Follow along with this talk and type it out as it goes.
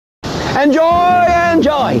Enjoy,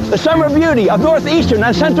 enjoy the summer beauty of northeastern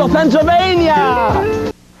and central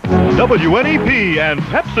Pennsylvania. WNEP and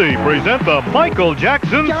Pepsi present the Michael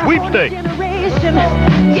Jackson Sweepstakes. You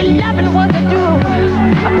loving what to do. I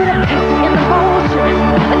put a Pepsi in the motion,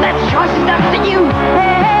 and that choice is up to you.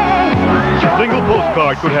 Hey. A single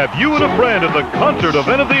postcard could have you and a friend at the concert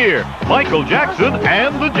event of the year, Michael Jackson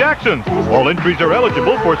and the Jacksons. All entries are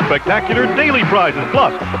eligible for spectacular daily prizes,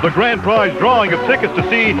 plus the grand prize drawing of tickets to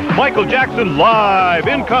see Michael Jackson live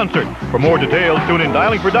in concert. For more details, tune in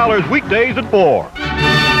Dialing for Dollars weekdays at 4.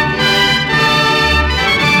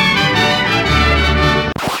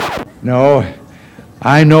 No,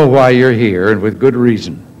 I know why you're here, and with good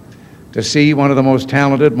reason. To see one of the most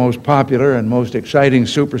talented, most popular, and most exciting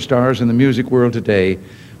superstars in the music world today,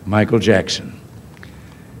 Michael Jackson.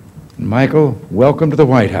 And Michael, welcome to the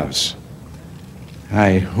White House.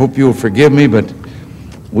 I hope you'll forgive me, but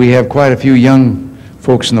we have quite a few young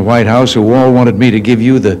folks in the White House who all wanted me to give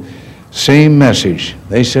you the same message.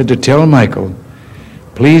 They said to tell Michael,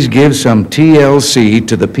 please give some TLC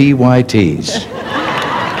to the PYTs.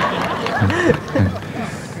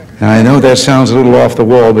 I know that sounds a little off the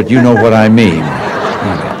wall, but you know what I mean.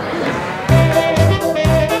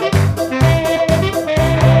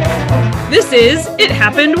 This is It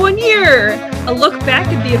Happened One Year, a look back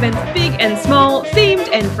at the events big and small, famed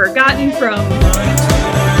and forgotten from.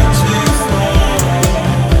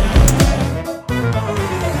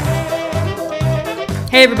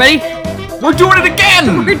 Hey everybody. We're doing it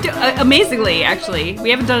again! Amazingly, actually.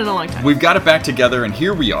 We haven't done it in a long time. We've got it back together, and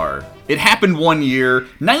here we are. It happened one year,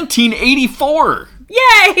 1984.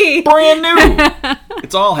 Yay! Brand new.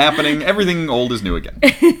 It's all happening. Everything old is new again.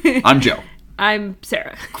 I'm Joe. I'm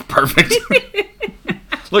Sarah. Perfect.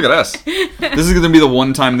 Look at us. This is going to be the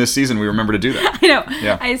one time this season we remember to do that. I know.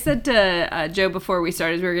 Yeah. I said to Joe before we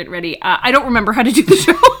started, we were getting ready, I don't remember how to do the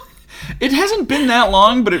show. It hasn't been that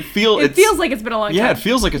long, but it feels like it's been a long time. Yeah, it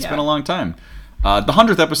feels like it's been a long time. The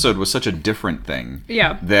 100th episode was such a different thing.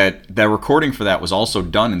 Yeah. That recording for that was also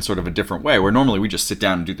done in sort of a different way, where normally we just sit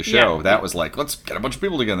down and do the show. Yeah. That was like, let's get a bunch of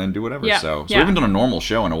people together and do whatever. Yeah. So we haven't done a normal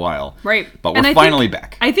show in a while. Right. But we're finally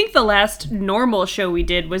back. I think the last normal show we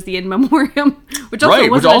did was the In Memoriam, which also right,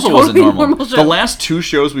 wasn't which also a wasn't totally normal. show. The last two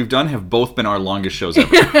shows we've done have both been our longest shows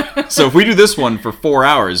ever. So if we do this one for 4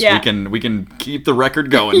 hours, we can keep the record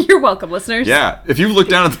going. You're welcome, listeners. Yeah. If you look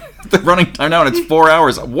down at the running time now and it's 4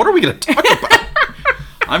 hours, what are we going to talk about?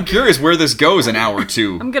 I'm curious where this goes in hour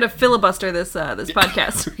 2. I'm gonna filibuster this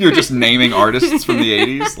podcast. You're just naming artists from the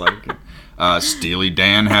 80s, like Steely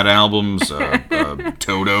Dan had albums,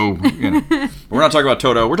 Toto. You know. But we're not talking about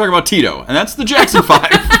Toto. We're talking about Tito, and that's the Jackson 5.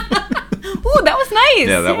 Ooh, that was nice.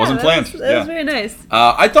 Yeah, that wasn't planned. That was very nice.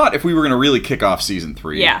 I thought if we were gonna really kick off season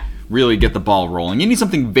 3. Yeah. Really get the ball rolling. You need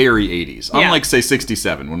something very 80s. Unlike, say,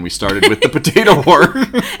 67, when we started with the Potato War.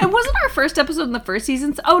 And wasn't our first episode in the first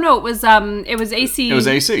season? Oh, no, it was AC. It was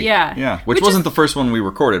AC. Yeah. Yeah, which wasn't the first one we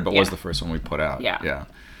recorded, but was the first one we put out. Yeah. Yeah.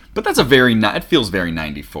 But that's it feels very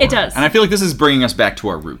 94. It does. And I feel like this is bringing us back to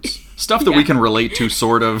our roots. Stuff that we can relate to,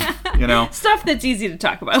 sort of, you know. Stuff that's easy to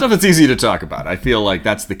talk about. Stuff that's easy to talk about. I feel like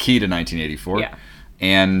that's the key to 1984. Yeah.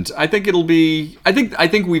 And I think it'll be... I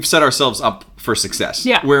think we've set ourselves up for success.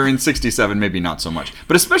 Yeah. Where in 67, maybe not so much.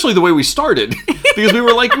 But especially the way we started. Because we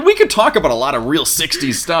were like, we could talk about a lot of real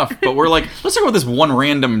 60s stuff, but we're like, let's talk about this one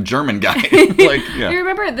random German guy. You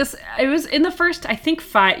remember this? It was in the first, I think,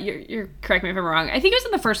 5... You're correct me if I'm wrong. I think it was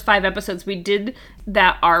in the first 5 episodes we did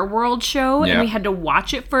that Our World show, and we had to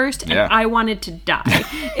watch it first, and I wanted to die.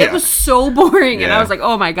 It was so boring, and I was like,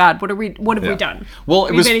 oh my God, what have we done? Well,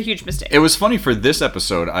 we made a huge mistake. It was funny for this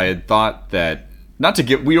episode. I had thought that,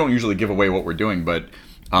 we don't usually give away what we're doing, but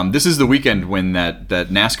this is the weekend when that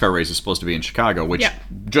NASCAR race is supposed to be in Chicago, which,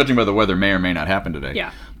 judging by the weather, may or may not happen today.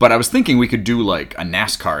 Yeah. But I was thinking we could do like a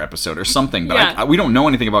NASCAR episode or something, but we don't know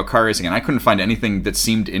anything about car racing, and I couldn't find anything that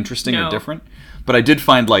seemed interesting or different. But I did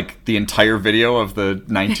find like the entire video of the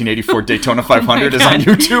 1984 Daytona 500 is on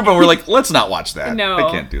YouTube, and we're like, let's not watch that. No,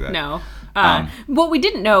 I can't do that. No. What we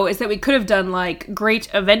didn't know is that we could have done like great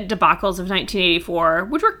event debacles of 1984,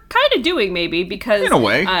 which we're kind of doing maybe because in a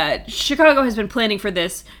way, Chicago has been planning for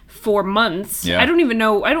this for months. Yeah. I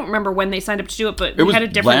don't remember when they signed up to do it, but we had a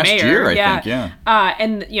different mayor. Last year, I think, yeah.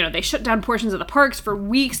 And they shut down portions of the parks for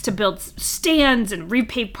weeks to build stands and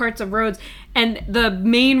repave parts of roads. And the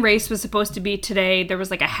main race was supposed to be today. There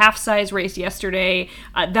was like a half-size race yesterday.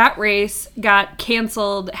 That race got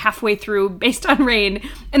canceled halfway through based on rain.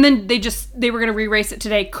 And then they were going to re-race it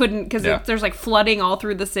today. Couldn't because there's like flooding all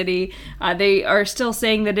through the city. They are still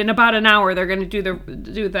saying that in about an hour they're going to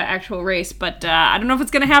do the actual race. But I don't know if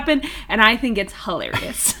it's going to happen. And I think it's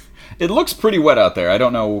hilarious. It looks pretty wet out there. I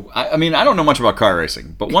don't know. I mean, I don't know much about car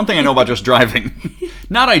racing, but one thing I know about just driving,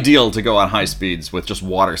 not ideal to go on high speeds with just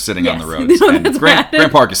water sitting on the roads. No, and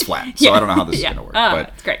Grant Park is flat, so I don't know how this is going to work. But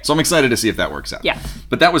it's great. So I'm excited to see if that works out. Yeah.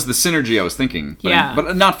 But that was the synergy I was thinking. But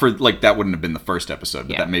but not for, like, that wouldn't have been the first episode,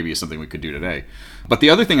 but that maybe is something we could do today. But the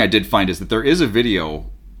other thing I did find is that there is a video,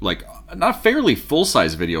 like, not a fairly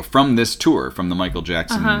full-size video from this tour, from the Michael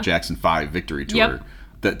Jackson Jackson 5 Victory Tour. Yep.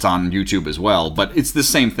 That's on YouTube as well, but it's the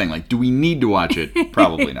same thing. Like, do we need to watch it?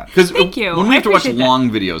 Probably not. Because when we have to watch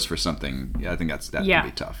long videos for something, I think that can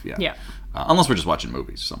be tough. Yeah. Unless we're just watching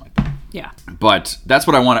movies or something like that. Yeah. But that's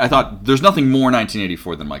what I wanted. I thought there's nothing more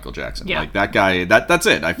 1984 than Michael Jackson. Yeah. Like, that guy. That's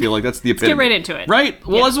it. I feel like that's the epitome. Let's get right into it. Right.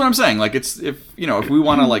 Well, that's what I'm saying. Like, it's if we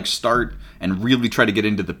want to like start and really try to get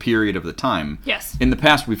into the period of the time. Yes. In the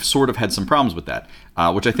past, we've sort of had some problems with that,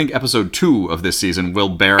 which I think episode 2 of this season will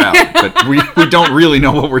bear out. But we don't really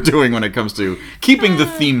know what we're doing when it comes to keeping the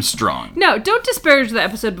theme strong. No, don't disparage the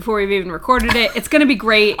episode before we've even recorded it. It's going to be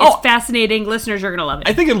great. It's fascinating. Listeners are going to love it.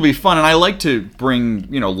 I think it'll be fun, and I like to bring,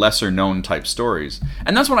 lesser known type stories.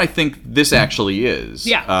 And that's what I think this actually is.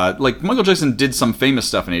 Yeah. Like, Michael Jackson did some famous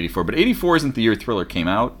stuff in 84, but 84 isn't the year Thriller came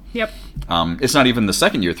out. Yep. It's not even the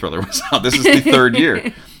second year Thriller was out. This is the third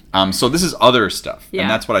year. So this is other stuff. Yeah. And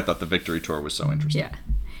that's what I thought the Victory Tour was so interesting. Yeah.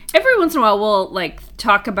 Every once in a while, we'll like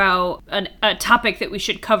talk about a topic that we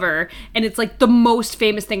should cover, and it's like the most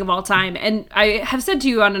famous thing of all time. And I have said to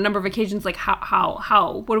you on a number of occasions, like,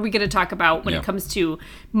 how, what are we going to talk about when it comes to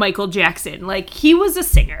Michael Jackson? Like, he was a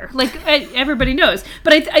singer, like everybody knows.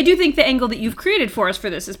 But I do think the angle that you've created for us for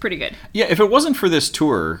this is pretty good. Yeah, if it wasn't for this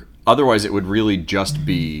tour, otherwise it would really just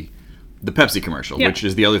be the Pepsi commercial, which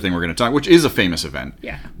is the other thing we're going to talk, which is a famous event.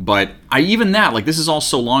 Yeah. But this is all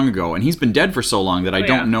so long ago, and he's been dead for so long that I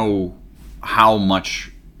don't know how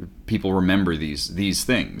much people remember these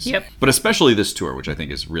things. Yep. But especially this tour, which I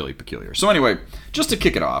think is really peculiar. So anyway, just to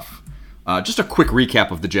kick it off, just a quick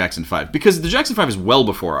recap of the Jackson 5, because the Jackson 5 is well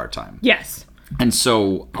before our time. Yes. And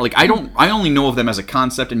so, like, I only know of them as a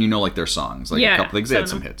concept, and like their songs, like a couple things. They had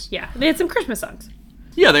some hits. Yeah, they had some Christmas songs.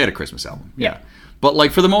 Yeah, they had a Christmas album. Yeah. But,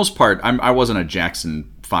 like, for the most part, I wasn't a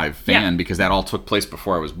Jackson 5 fan because that all took place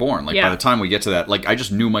before I was born. Like, by the time we get to that, like, I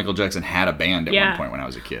just knew Michael Jackson had a band at one point when I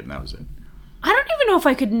was a kid, and that was it. I don't even know if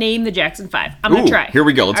I could name the Jackson 5. I'm going to try. Here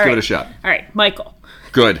we go. Let's give it a shot. All right, Michael.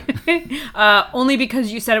 Good. Only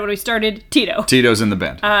because you said it when we started. Tito. Tito's in the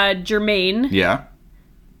band. Jermaine. Yeah.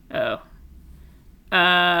 Oh.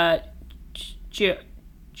 Joe.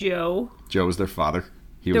 Joe was their father.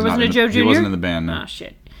 There wasn't a Joe Jr.? He wasn't in the band, no. Oh,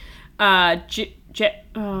 shit.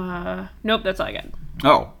 Nope, that's all I got.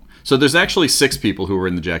 Oh. So there's actually 6 people who were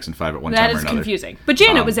in the Jackson 5 at one time or another. That is confusing. But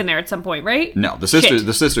Janet was in there at some point, right? No, the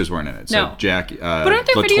sisters weren't in it. So no. Jack, but aren't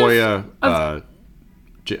there LaToya,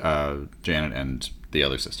 Janet, and the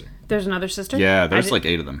other sister. There's another sister? Yeah, there's like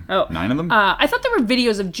 8 of them. Oh. 9 of them? I thought there were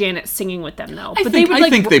videos of Janet singing with them, though. But they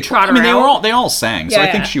trot her out. They all sang, so Yeah,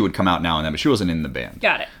 I think she would come out now and then, but she wasn't in the band.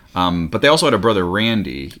 Got it. But they also had a brother,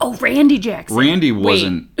 Randy. Oh, Randy Jackson. Randy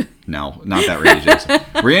wasn't... No, not that Randy Jackson.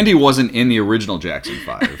 Randy wasn't in the original Jackson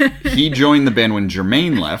 5. He joined the band when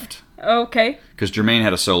Jermaine left. Okay. Because Jermaine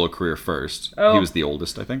had a solo career first. Oh. He was the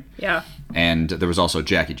oldest, I think. Yeah. And there was also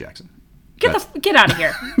Jackie Jackson. Get out of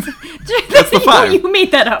here. That's the 5. You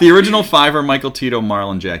made that up. The original 5 are Michael, Tito,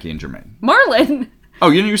 Marlon, Jackie, and Jermaine. Marlon? Oh,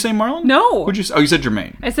 you didn't say Marlon? No. Who'd you say? Oh, you said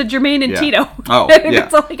Jermaine. I said Jermaine and Tito. Oh, yeah.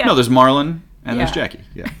 That's all I got. No, there's Marlon and there's Jackie.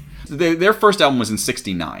 Yeah. Their first album was in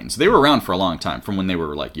 '69, so they were around for a long time, from when they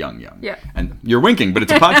were like young. Yeah. And you're winking, but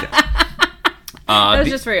it's a podcast. That was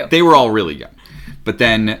just for you. They were all really young. But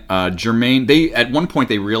then Jermaine, at one point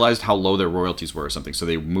they realized how low their royalties were or something, so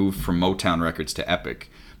they moved from Motown Records to Epic.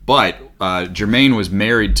 But Jermaine was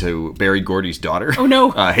married to Berry Gordy's daughter. Oh,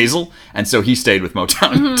 no. Hazel. And so he stayed with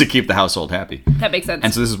Motown to keep the household happy. That makes sense.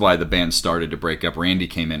 And so this is why the band started to break up. Randy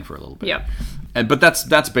came in for a little bit. Yep. But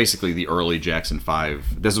that's basically the early Jackson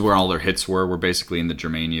 5. This is where all their hits were basically in the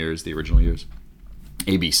Jermaine years, the original years.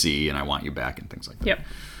 ABC and I Want You Back and things like that. Yep.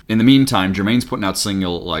 In the meantime, Jermaine's putting out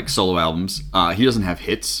solo albums. He doesn't have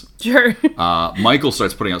hits. Sure. Michael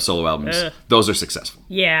starts putting out solo albums. Those are successful.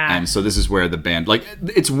 Yeah. And so this is where the band, like,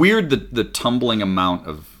 it's weird the tumbling amount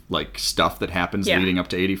of like stuff that happens leading up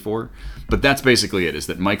to 84. But that's basically it, is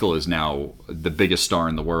that Michael is now the biggest star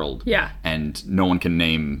in the world. Yeah. And no one can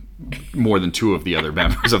name more than 2 of the other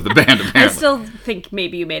members of the band, apparently. I still think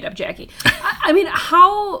maybe you made up Jackie. I mean,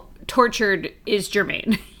 how tortured is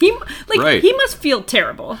Jermaine? He must feel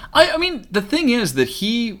terrible. I mean, the thing is that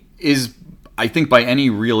he is, I think by any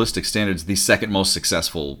realistic standards, the second most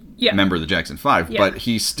successful member of the Jackson 5, but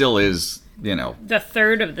he still is the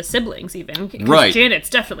third of the siblings, even. 'Cause Right. Janet's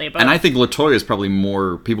definitely above. And I think LaToya is probably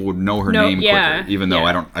more, people would know her name quicker, even though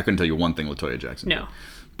yeah. I couldn't tell you one thing LaToya Jackson did. No.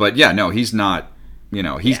 But yeah, no, he's not,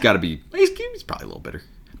 he's got to be, he's probably a little bitter.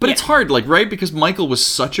 But it's hard, like, right? Because Michael was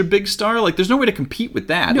such a big star. Like, there's no way to compete with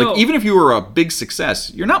that. No. Like, even if you were a big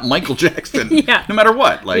success, you're not Michael Jackson. Yeah. No matter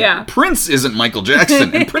what. Like, Prince isn't Michael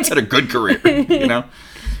Jackson. And Prince had a good career,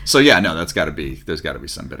 So, yeah, no, there's got to be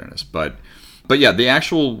some bitterness. But yeah, the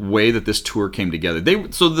actual way that this tour came together,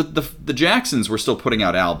 the Jacksons were still putting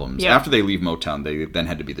out albums. Yeah. After they leave Motown, they then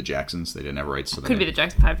had to be the Jacksons. They didn't have rights to them. Could be the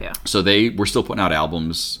Jackson 5, yeah. So they were still putting out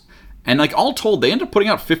albums. And, like, all told, they ended up putting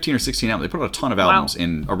out 15 or 16 albums. They put out a ton of albums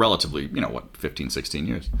in a relatively, 15, 16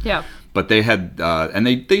 years. Yeah. But they had, and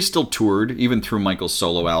they still toured, even through Michael's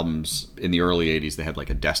solo albums in the early 80s. They had, like,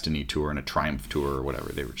 a Destiny tour and a Triumph tour or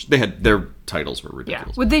whatever. They had, their titles were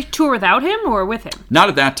ridiculous. Yeah. Would they tour without him or with him? Not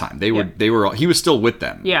at that time. They were, he was still with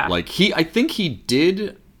them. Yeah. Like, I think he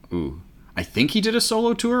did a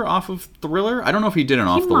solo tour off of Thriller. I don't know if he did an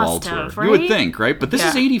off-the-wall must tour. have, right? You would think, right? But this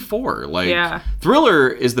is 84. Like, Thriller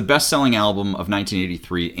is the best-selling album of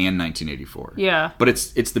 1983 and 1984. Yeah. But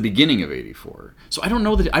it's the beginning of 84. So I don't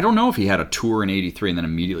know if he had a tour in 83 and then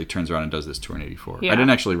immediately turns around and does this tour in 84. Yeah. I didn't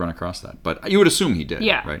actually run across that. But you would assume he did,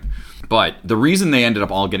 right? But the reason they ended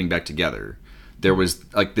up all getting back together, there was,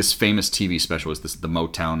 like, this famous TV special, was the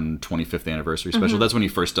Motown 25th anniversary special. That's when he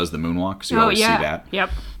first does the moonwalk, so you always see that. Yep.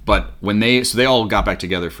 But when they all got back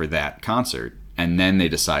together for that concert, and then they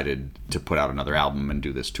decided to put out another album and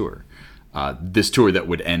do this tour. This tour that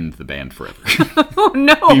would end the band forever. Oh,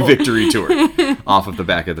 no. The Victory Tour, off of the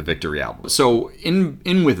back of the Victory album. So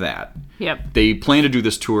in with that, they plan to do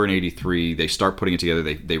this tour in 83. They start putting it together.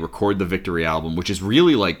 They record the Victory album, which is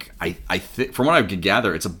really, like, from what I could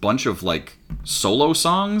gather, it's a bunch of, like, solo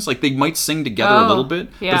songs. Like, they might sing together a little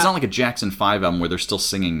bit, but it's not like a Jackson 5 album where they're still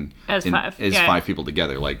singing as five people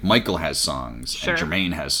together. Like, Michael has songs and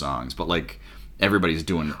Jermaine has songs, but, like, everybody's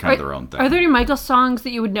doing kind of their own thing. Are there any Michael songs that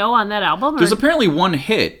you would know on that album? There's apparently one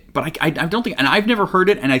hit, but I don't think, and I've never heard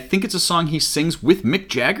it, and I think it's a song he sings with Mick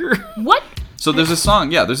Jagger. What? So there's a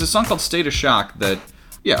song called State of Shock that,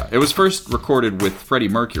 it was first recorded with Freddie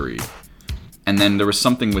Mercury, and then there was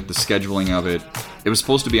something with the scheduling of it. It was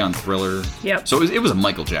supposed to be on Thriller. Yep. So it was a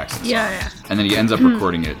Michael Jackson song. Yeah. And then he ends up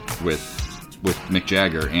recording it with Mick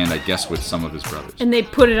Jagger and I guess with some of his brothers. And they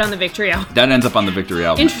put it on the Victory album. That ends up on the Victory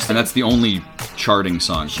album. Interesting. And that's the only charting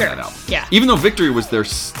song for that album. Yeah. Even though Victory was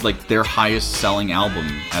their highest selling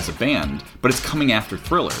album as a band, but it's coming after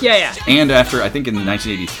Thriller. Yeah. And after, I think in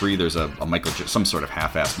 1983, there's a some sort of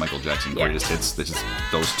half-assed Michael Jackson greatest hits. That's just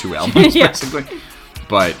those two albums, basically.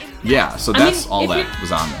 But yeah, so that's all that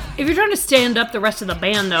was on there. If you're trying to stand up the rest of the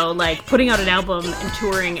band, though, like putting out an album and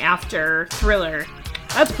touring after Thriller,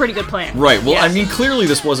 that's a pretty good plan. Right. Well, I mean, clearly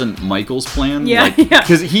this wasn't Michael's plan. Yeah.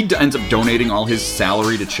 Because he ends up donating all his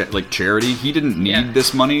salary to charity. He didn't need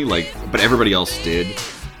this money, but everybody else did.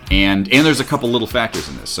 And there's a couple little factors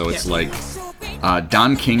in this. So it's like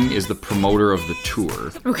Don King is the promoter of the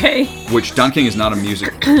tour. Okay. Which Don King is not a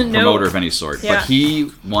music promoter of any sort. Yeah. But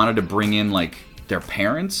he wanted to bring in, like, their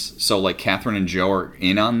parents, so like Catherine and Joe are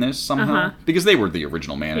in on this somehow because they were the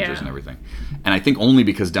original managers and everything, and I think only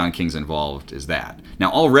because Don King's involved is that.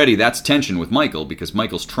 Now already that's tension with Michael because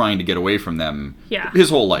Michael's trying to get away from them his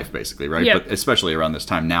whole life basically, right? Yep. But especially around this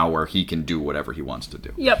time now where he can do whatever he wants to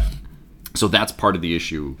do. Yep. So that's part of the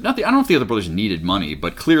issue. I don't know if the other brothers needed money,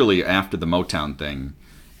 but clearly after the Motown thing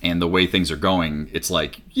and the way things are going, it's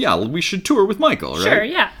like, we should tour with Michael, right? Sure,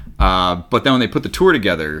 yeah. But then when they put the tour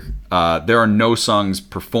together, there are no songs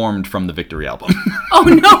performed from the Victory album. Oh,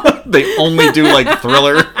 no! They only do, like,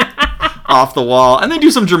 Thriller, Off the Wall, and they do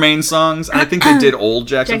some Jermaine songs, and I think they did old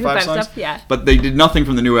Jackson 5 songs. Stuff, but they did nothing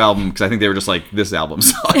from the new album, because I think they were just like, this album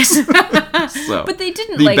sucks. So, but they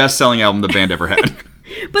didn't, the best-selling album the band ever had.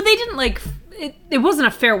 But they didn't, like... It wasn't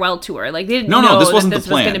a farewell tour. Like, they didn't know this wasn't that this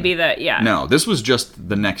the plan. was going to be the... No, this was just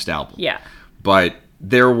the next album. Yeah. But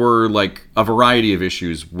there were, like, a variety of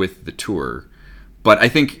issues with the tour. But I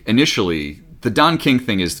think initially, the Don King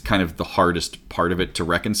thing is kind of the hardest part of it to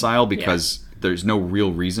reconcile because there's no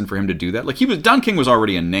real reason for him to do that. Like, Don King was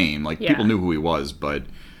already a name. Like, people knew who he was, but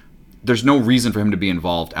there's no reason for him to be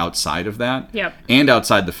involved outside of that. Yep. And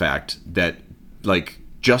outside the fact that, like,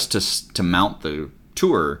 just to mount the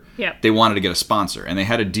tour, they wanted to get a sponsor, and they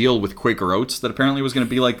had a deal with Quaker Oats that apparently was going to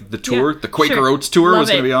be like the tour. The Quaker Oats tour was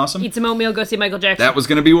going to be awesome. Eat some oatmeal, go see Michael Jackson. That was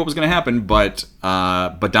going to be what was going to happen, but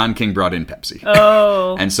Don King brought in Pepsi.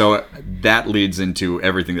 Oh, and so that leads into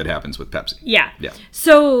everything that happens with Pepsi. Yeah.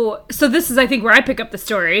 So this is, I think, where I pick up the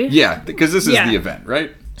story. Yeah, because this is the event,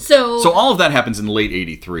 right? So all of that happens in late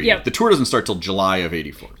 83. Yep. The tour doesn't start till July of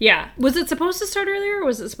 84. Yeah. Was it supposed to start earlier, or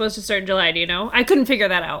was it supposed to start in July? Do you know? I couldn't figure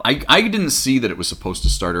that out. I didn't see that it was supposed to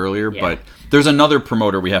start earlier, but there's another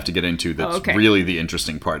promoter we have to get into that's really the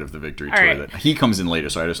interesting part of the Victory Tour. Right. That he comes in later,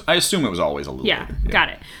 so I assume it was always a little later. Yeah, got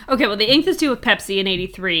it. Okay, well, they inked this deal with Pepsi in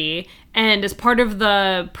 83, and as part of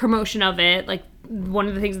the promotion of it, like, one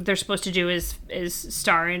of the things that they're supposed to do is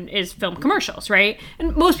film commercials, right?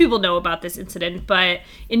 And most people know about this incident, but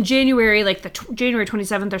in January, like January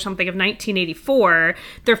 27th or something of 1984,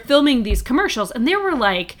 they're filming these commercials, and there were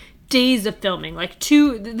like days of filming,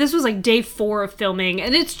 this was like day 4 of filming,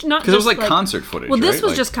 and it's not because it was like concert footage. Well, this right?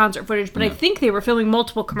 was just concert footage, but I think they were filming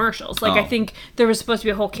multiple commercials. I think there was supposed to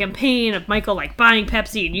be a whole campaign of Michael like buying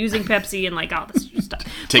Pepsi and using Pepsi and like all this stuff.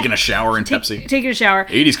 Taking a shower in Pepsi. Taking a shower.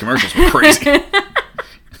 80s commercials were crazy.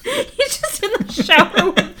 He's just in the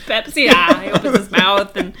shower with Pepsi. He opens his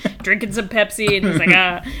mouth and drinking some Pepsi, and he's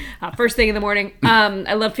like, first thing in the morning.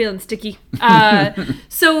 I love feeling sticky.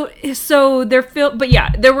 So they're but yeah,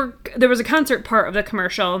 there was a concert part of the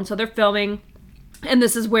commercial, and so they're filming. And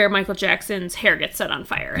this is where Michael Jackson's hair gets set on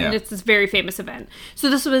fire. And it's this very famous event. So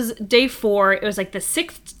this was day 4. It was like the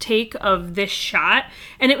 6th take of this shot.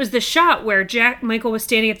 And it was the shot where Michael was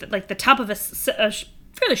standing at the top of a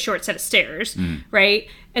fairly short set of stairs, right?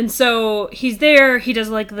 And so he's there, he does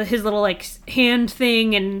like his little like hand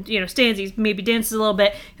thing and, stands, he maybe dances a little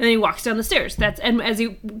bit, and then he walks down the stairs. And as he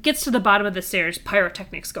gets to the bottom of the stairs,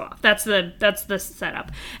 pyrotechnics go off. That's the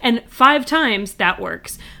setup. And 5 times that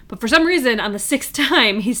works. But for some reason, on the 6th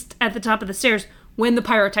time, he's at the top of the stairs, when the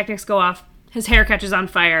pyrotechnics go off, his hair catches on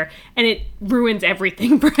fire, and it ruins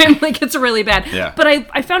everything for him. Like, it's really bad. Yeah. But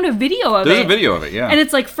I found a video of it. There's a video of it, yeah. And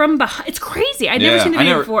it's like from behind. It's crazy. I'd never seen the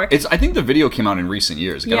video before. I think the video came out in recent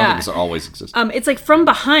years. I don't think it's always existed. It's like from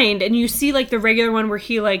behind, and you see like the regular one where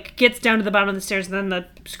he like gets down to the bottom of the stairs, and then the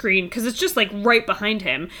screen, because it's just like right behind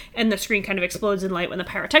him, and the screen kind of explodes in light when the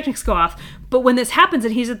pyrotechnics go off. But when this happens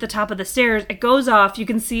and he's at the top of the stairs, it goes off. You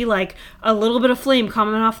can see like a little bit of flame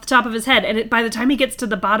coming off the top of his head, and by the time he gets to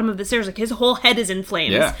the bottom of the stairs, like his whole head is in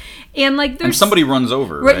flames. Yeah. And like there's somebody runs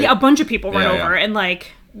over, right? Yeah, a bunch of people run over, and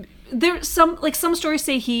like there's some stories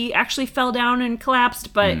say he actually fell down and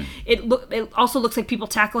collapsed, but it also looks like people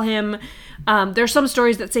tackle him. There's some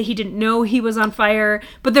stories that say he didn't know he was on fire,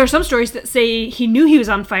 but there are some stories that say he knew he was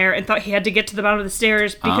on fire and thought he had to get to the bottom of the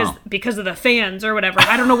stairs because of the fans or whatever.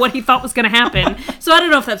 I don't know what he thought was going to happen, so I don't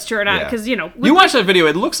know if that's true or not. Because you watch that video,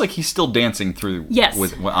 it looks like he's still dancing through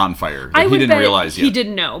with on fire. He didn't realize yet. He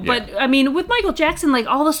didn't know, but I mean, with Michael Jackson, like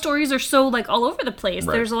all the stories are so like all over the place.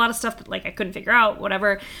 Right. There's a lot of stuff that like I couldn't figure out,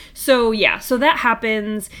 whatever. So so that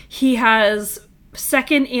happens. He has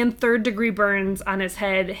 2nd and 3rd degree burns on his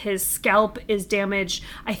head. His scalp is damaged,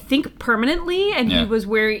 I think, permanently, and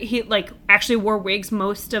he actually wore wigs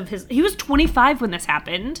most of his. He was 25 when this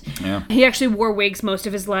happened. Yeah, he actually wore wigs most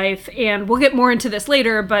of his life, and we'll get more into this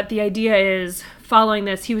later. But the idea is, following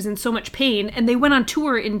this, he was in so much pain, and they went on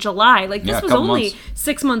tour in July. Like this was only months.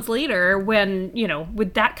 6 months later, when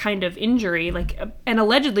with that kind of injury, like, and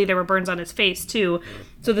allegedly there were burns on his face too.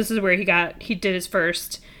 So this is where he did his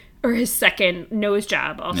first. Or his 2nd nose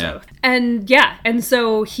job also. Yeah. And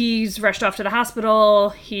so he's rushed off to the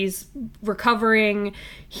hospital. He's recovering.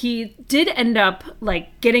 He did end up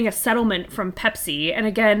like getting a settlement from Pepsi. And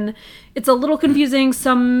again, it's a little confusing.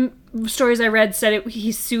 Some stories I read said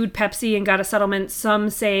he sued Pepsi and got a settlement.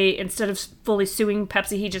 Some say instead of fully suing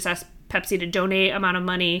Pepsi, he just asked Pepsi to donate amount of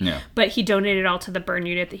money, but he donated all to the burn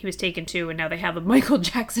unit that he was taken to, and now they have a Michael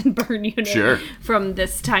Jackson burn unit from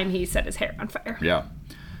this time he set his hair on fire.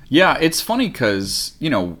 Yeah, it's funny because,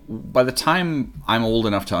 by the time I'm old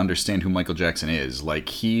enough to understand who Michael Jackson is, like,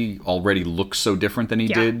 he already looks so different than he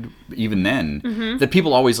did even then, that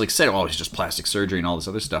people always, like, said, oh, he's just plastic surgery and all this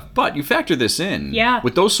other stuff. But you factor this in,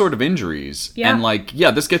 with those sort of injuries, and, like,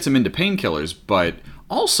 this gets him into painkillers, but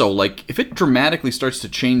also, like, if it dramatically starts to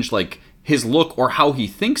change, like, his look or how he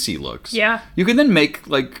thinks he looks, you can then make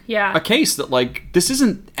like a case that like this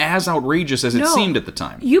isn't as outrageous as it seemed at the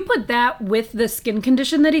time. You put that with the skin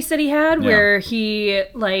condition that he said he had, where he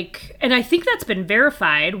like, and I think that's been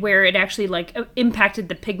verified, where it actually like impacted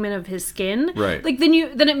the pigment of his skin. Right. Like then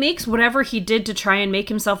it makes whatever he did to try and make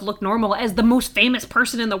himself look normal as the most famous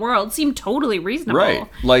person in the world seem totally reasonable. Right.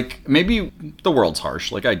 Like maybe the world's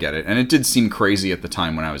harsh, like I get it, and it did seem crazy at the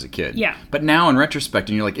time when I was a kid. Yeah. But now in retrospect,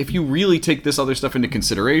 and you're like, if you really take this other stuff into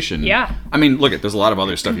consideration. I mean, look, there's a lot of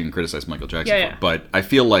other stuff you can criticize Michael Jackson for, but I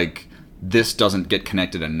feel like this doesn't get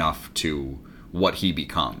connected enough to what he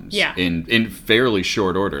becomes in fairly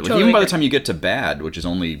short order. Like even by the time you get to Bad, which is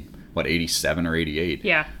only what, 87 or 88.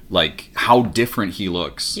 Yeah. Like, how different he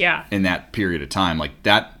looks in that period of time. Like,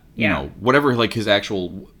 that, you know, whatever, like, his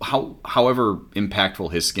actual, however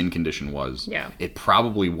impactful his skin condition was, it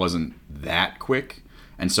probably wasn't that quick.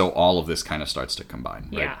 And so all of this kind of starts to combine,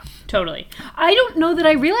 right? Yeah, totally. I don't know that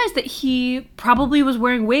I realized that he probably was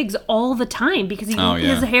wearing wigs all the time because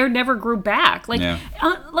his hair never grew back. Like,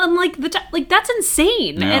 unlike that's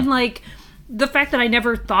insane. Yeah. And like the fact that I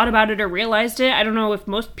never thought about it or realized it, I don't know if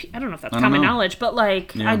that's common knowledge, but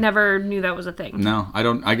like I never knew that was a thing. No,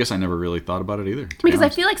 I guess I never really thought about it either. Because I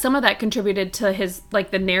feel like some of that contributed to his,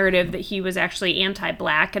 like, the narrative that he was actually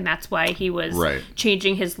anti-black and that's why he was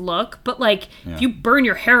changing his look. But like if you burn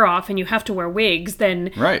your hair off and you have to wear wigs,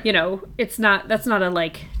 then you know, that's not a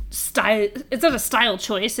like style, it's not a style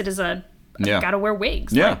choice, it is a gotta wear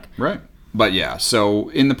wigs. Yeah, right. But yeah, so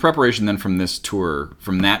in the preparation then from this tour,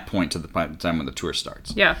 from that point to the time when the tour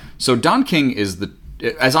starts. Yeah. So Don King is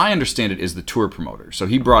as I understand it, is the tour promoter. So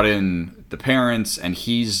he brought in the parents and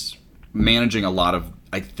he's managing a lot of,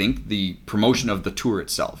 I think, the promotion of the tour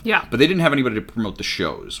itself. Yeah. But they didn't have anybody to promote the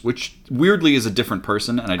shows, which weirdly is a different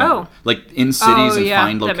person. And I don't like in cities and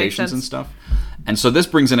find locations and stuff. And so this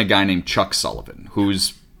brings in a guy named Chuck Sullivan,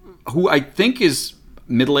 who I think is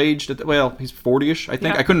middle-aged. Well, he's 40-ish, I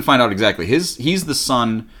think. I couldn't find out exactly. He's the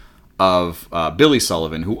son of Billy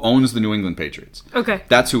Sullivan, who owns the New England Patriots. Okay.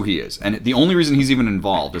 That's who he is. And the only reason he's even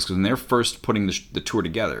involved is because when they're first putting the tour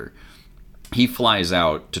together, he flies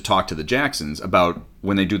out to talk to the Jacksons about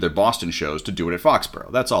when they do their Boston shows to do it at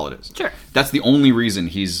Foxborough. That's all it is. Sure. That's the only reason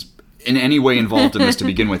he's in any way involved in this to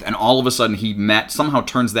begin with. And all of a sudden somehow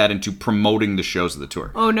turns that into promoting the shows of the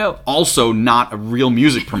tour. Oh, no. Also not a real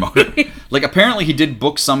music promoter. Like, apparently he did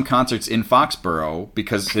book some concerts in Foxborough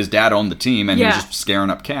because his dad owned the team and he was just scaring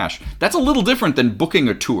up cash. That's a little different than booking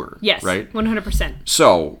a tour. Yes, right? 100%.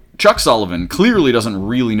 So Chuck Sullivan clearly doesn't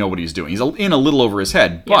really know what he's doing. He's in a little over his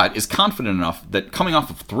head, but is confident enough that coming off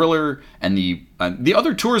of Thriller and the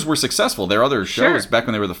other tours were successful. Their other shows back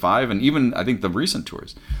when they were the Five, and even I think the recent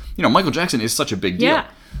tours. You know, Michael Jackson is such a big deal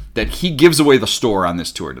that he gives away the store on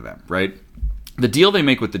this tour to them, right? The deal they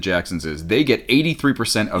make with the Jacksons is they get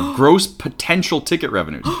 83% of gross potential ticket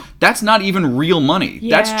revenues. That's not even real money.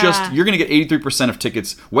 Yeah. That's just, you're going to get 83% of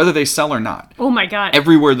tickets, whether they sell or not. Oh my God.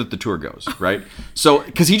 Everywhere that the tour goes, right? So,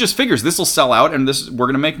 because he just figures this will sell out and we're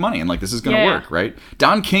going to make money and like this is going to work, right?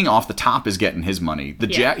 Don King off the top is getting his money.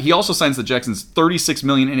 He also signs the Jacksons $36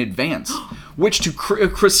 million in advance, which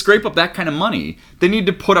to scrape up that kind of money, they need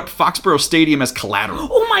to put up Foxborough Stadium as collateral.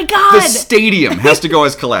 Oh my God. The stadium has to go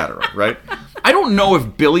as collateral, right? I don't know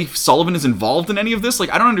if Billy Sullivan is involved in any of this.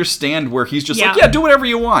 Like, I don't understand where he's just like, do whatever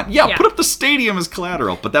you want. Yeah, put up the stadium as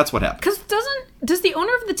collateral. But that's what happens. Because does the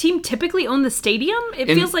owner of the team typically own the stadium? It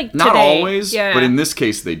feels like not today. Always, but in this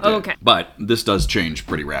case they did. Oh, okay. But this does change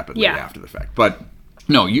pretty rapidly after the fact. But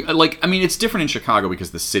no, it's different in Chicago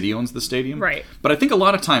because the city owns the stadium. Right. But I think a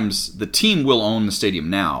lot of times the team will own the stadium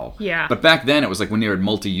now. Yeah. But back then it was like when they were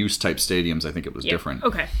multi-use type stadiums, I think it was different.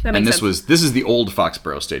 Okay, that makes sense. This is the old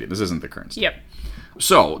Foxborough Stadium. This isn't the current stadium. Yep.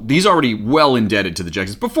 So, these are already well indebted to the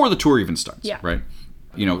Jacksons before the tour even starts, Yeah. right?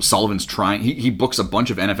 You know, Sullivan's trying, he books a bunch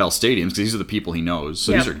of NFL stadiums because these are the people he knows.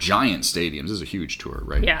 So these are giant stadiums. This is a huge tour,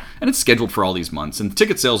 right? Yeah. And it's scheduled for all these months, and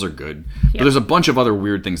ticket sales are good. But there's a bunch of other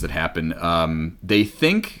weird things that happen. They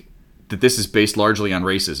think that this is based largely on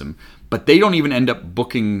racism, but they don't even end up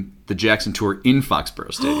booking the Jackson tour in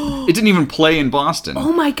Foxborough Stadium. It didn't even play in Boston.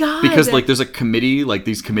 Oh my God. Because like there's a committee, like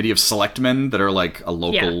these committee of selectmen that are like a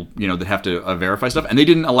local, you know, that have to verify stuff, and they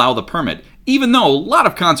didn't allow the permit, even though a lot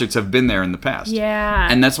of concerts have been there in the past. Yeah.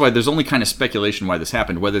 And that's why there's only kind of speculation why this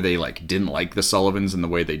happened, whether they like didn't like the Sullivans and the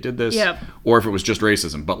way they did this, or if it was just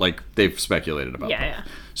racism. But like they've speculated about that. Yeah.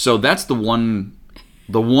 So that's the one.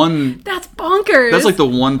 That's bonkers. That's like the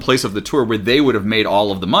one place of the tour where they would have made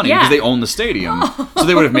all of the money because they own the stadium. So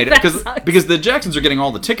they would have made it because the Jacksons are getting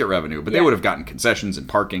all the ticket revenue, but they would have gotten concessions and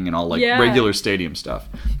parking and all like regular stadium stuff.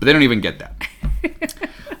 But they don't even get that.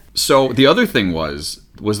 So the other thing was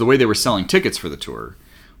the way they were selling tickets for the tour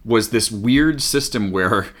was this weird system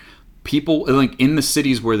where people like in the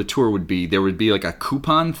cities where the tour would be, there would be like a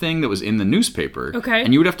coupon thing that was in the newspaper. Okay.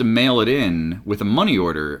 And you would have to mail it in with a money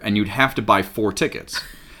order, and you'd have to buy 4 tickets.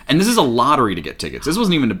 And this is a lottery to get tickets. This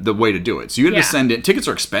wasn't even the way to do it. So you had to send in. Tickets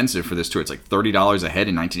are expensive for this tour. It's like $30 a head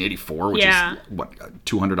in 1984, which is what,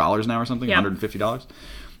 $200 now or something, $150.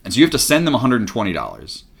 And so you have to send them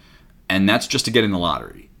 $120, and that's just to get in the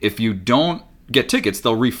lottery. If you don't get tickets,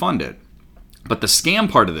 they'll refund it. But the scam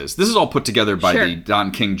part of this is all put together by the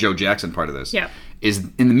Don King, Joe Jackson part of this, is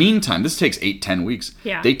in the meantime, this takes 8-10 weeks.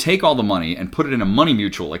 Yeah. They take all the money and put it in a money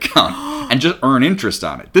mutual account, and just earn interest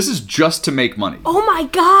on it. This is just to make money. Oh my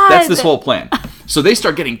God. That's this whole plan. So they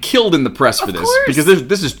start getting killed in the press for this because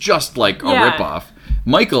this is just like a ripoff.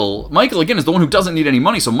 Michael again is the one who doesn't need any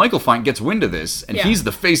money, so Michael gets wind of this, and he's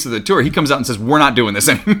the face of the tour. He comes out and says, "We're not doing this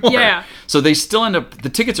anymore." Yeah. So they still end up. The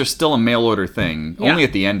tickets are still a mail order thing. Yeah. Only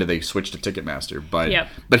at the end do they switch to Ticketmaster,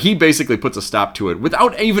 but he basically puts a stop to it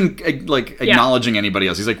without even acknowledging anybody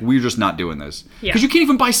else. He's like, "We're just not doing this because you can't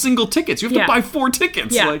even buy single tickets. You have to buy 4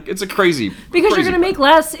 tickets. Yeah. Like it's a crazy because crazy you're going to make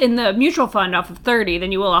less in the mutual fund off of 30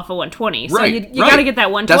 than you will off of 120. So right. you got to get that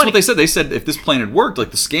 120. That's what they said. They said if this plan had worked, like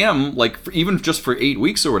the scam, like even just for 8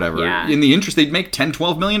 weeks or whatever. Yeah. In the interest, they'd make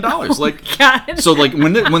 $10-12 million. Like, God. So like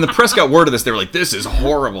when the press got word of this, they were like, "This is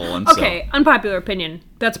horrible." And unpopular opinion.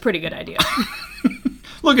 That's a pretty good idea.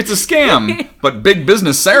 Look, it's a scam, but big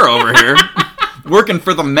business Sarah over here, working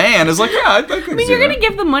for the man, is like, "Yeah, I mean, you're gonna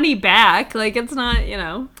give the money back. Like, it's not,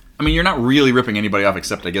 I mean, you're not really ripping anybody off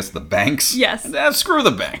except, I guess, the banks. Yes. Screw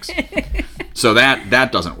the banks. So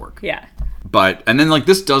that doesn't work. Yeah. And then, like,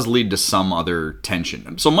 this does lead to some other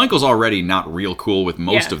tension. So Michael's already not real cool with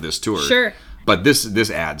most of this tour. Sure. But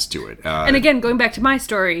this adds to it. And again, going back to my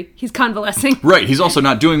story, he's convalescing. Right. He's also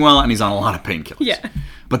not doing well, and he's on a lot of painkillers. Yeah.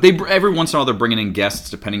 But every once in a while, they're bringing in guests,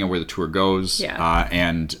 depending on where the tour goes. Yeah.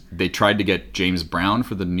 And they tried to get James Brown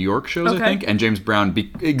for the New York shows, I think. And James Brown,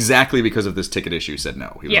 exactly because of this ticket issue, said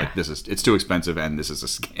no. He was like, it's too expensive, and this is a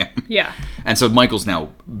scam. Yeah. And so Michael's now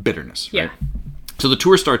bitterness, right? Yeah. So the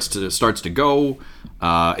tour starts to go.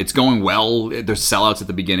 It's going well. There's sellouts at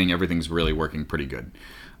the beginning. Everything's really working pretty good.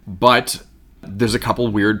 But there's a couple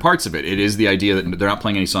weird parts of it. It is the idea that they're not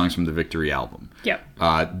playing any songs from the Victory album. Yep.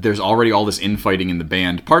 There's already all this infighting in the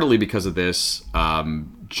band, partly because of this.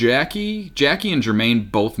 Jackie and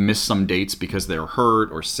Jermaine both miss some dates because they're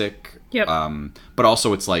hurt or sick. Yep. But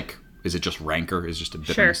also it's like, is it just rancor? Is it just a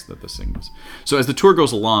bitterness that this thing was? So as the tour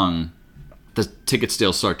goes along, the ticket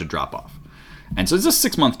sales start to drop off. And so it's a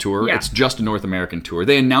 6-month tour. Yeah. It's just a North American tour.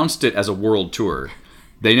 They announced it as a world tour.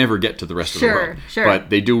 They never get to the rest of the world. Sure. But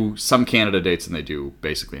they do some Canada dates and they do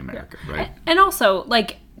basically America, right? And also,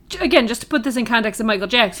 like, again, just to put this in context of Michael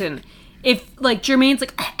Jackson, if, like, Jermaine's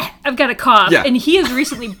like, I've got a cough, and he has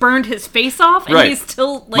recently burned his face off, and he's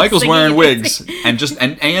still, like, Michael's wearing wigs, and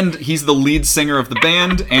he's the lead singer of the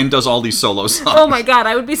band and does all these solo songs. Oh my God,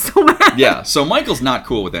 I would be so mad. Yeah, so Michael's not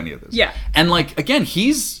cool with any of this. Yeah. And, like, again,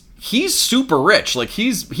 he's super rich. Like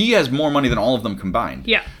he has more money than all of them combined.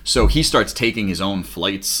 Yeah. So he starts taking his own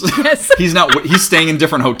flights. Yes. He's staying in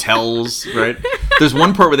different hotels, right? There's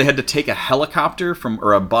one part where they had to take a helicopter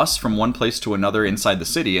or a bus from one place to another inside the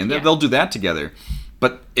city, and they'll do that together.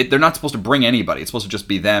 But they're not supposed to bring anybody. It's supposed to just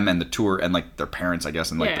be them and the tour and like their parents, I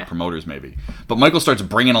guess, and like the promoters maybe. But Michael starts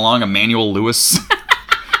bringing along Emmanuel Lewis.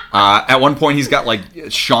 At one point, he's got, like,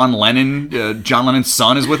 Sean Lennon, John Lennon's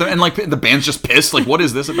son is with him, and, like, the band's just pissed. Like, what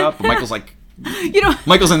is this about? But Michael's like,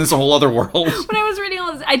 Michael's in this whole other world. When I was reading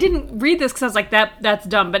all this, I didn't read this because I was like, that's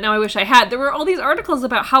dumb, but now I wish I had. There were all these articles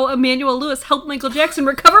about how Emmanuel Lewis helped Michael Jackson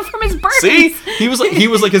recover from his burns. See? He was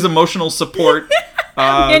like his emotional support.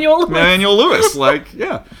 Emmanuel Lewis. Like,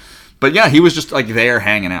 yeah. But, yeah, he was just, like, there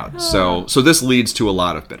hanging out. So this leads to a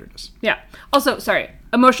lot of bitterness. Yeah. Also, sorry.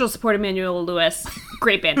 Emotional support Emmanuel Lewis.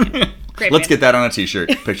 Great band name. Let's get that on a t-shirt.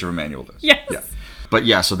 Picture of Emmanuel Lewis. Yes. Yeah. But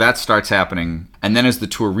yeah, so that starts happening. And then as the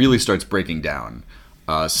tour really starts breaking down,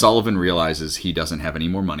 Sullivan realizes he doesn't have any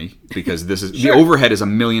more money because the overhead is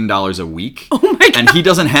 $1 million a week. Oh my God. And he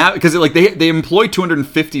doesn't have, because like they employ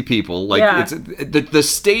 250 people. Like it's the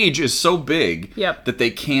stage is so big that they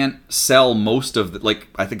can't sell most of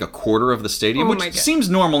I think a quarter of the stadium, which seems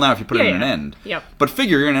normal now if you put it in an end. Yep. But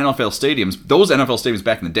figure you're in NFL stadiums. Those NFL stadiums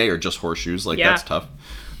back in the day are just horseshoes. Like that's tough.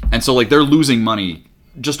 And so like they're losing money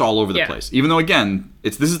just all over the place. Even though again,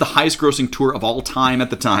 this is the highest grossing tour of all time at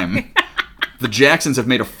the time. The Jacksons have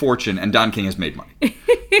made a fortune, and Don King has made money.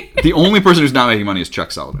 The only person who's not making money is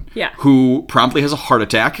Chuck Sullivan, who promptly has a heart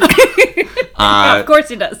attack. Of course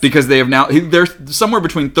he does. Because they have now, they're somewhere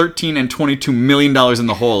between $13 and $22 million in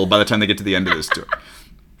the hole by the time they get to the end of this tour.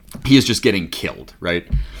 He is just getting killed, right?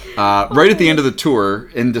 Right at the end of the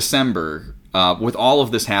tour in December, with all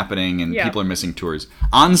of this happening and people are missing tours,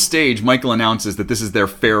 on stage, Michael announces that this is their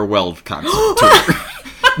farewell concert tour.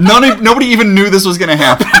 Nobody even knew this was going to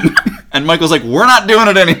happen. And Michael's like, we're not doing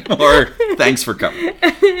it anymore. Thanks for coming.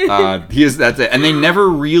 That's it. And they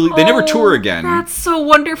never tour again. That's so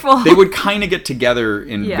wonderful. They would kind of get together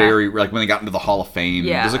in like when they got into the Hall of Fame.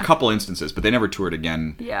 Yeah. There's a couple instances, but they never toured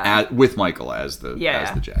again with Michael as the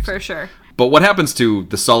Jacksons. For sure. But what happens to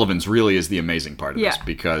the Sullivans really is the amazing part of this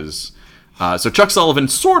because So Chuck Sullivan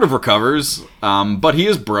sort of recovers, but he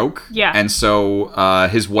is broke. Yeah. And so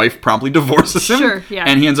his wife promptly divorces him. Sure, yeah.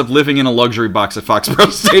 And he ends up living in a luxury box at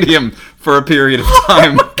Foxborough Stadium for a period of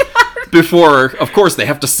time. Oh my God. Before, of course, they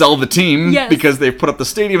have to sell the team Yes. because they've put up the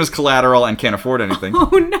stadium as collateral and can't afford anything. Oh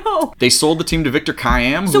no. They sold the team to Victor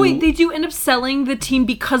Kayam. So wait, they do end up selling the team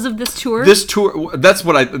because of this tour? This tour, that's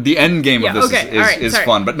what the end game of this is sorry.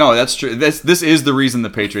 fun. But no, that's true. This is the reason the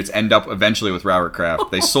Patriots end up eventually with Robert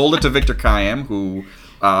Kraft. They sold it to Victor Kayam, who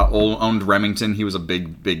owned Remington. He was a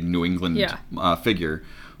big New England figure.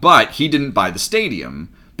 But he didn't buy the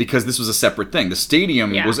stadium because this was a separate thing. The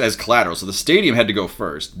stadium was as collateral. So the stadium had to go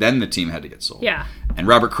first. Then the team had to get sold. Yeah. And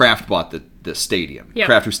Robert Kraft bought the stadium. Yep.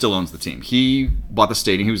 Kraft, who still owns the team. He bought the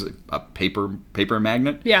stadium. He was a paper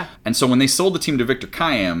magnate. Yeah. And so when they sold the team to Victor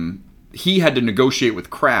Kayam, he had to negotiate with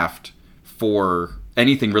Kraft for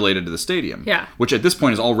anything related to the stadium. Yeah. Which at this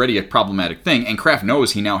point is already a problematic thing. And Kraft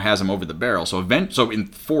knows he now has him over the barrel. So in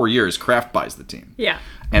 4 years, Kraft buys the team. Yeah.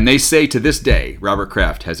 And they say to this day, Robert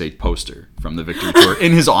Kraft has a poster from the Victory Tour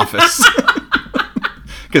in his office.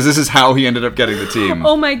 Because this is how he ended up getting the team.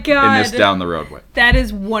 Oh my God. In this down the roadway. That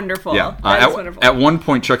is wonderful. Yeah. That is wonderful. At one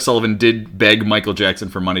point, Chuck Sullivan did beg Michael Jackson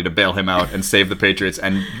for money to bail him out and save the Patriots,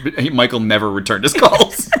 and Michael never returned his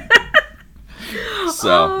calls.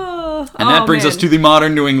 And that brings us to the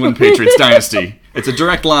modern New England Patriots dynasty. It's a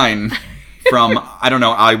direct line from, I don't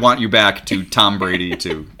know, I Want You Back to Tom Brady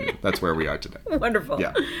to, that's where we are today. Wonderful.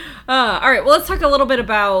 Yeah. All right, well, let's talk a little bit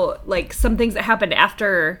about like some things that happened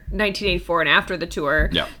after 1984 and after the tour.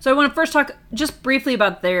 Yeah. So I want to first talk just briefly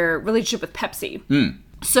about their relationship with Pepsi.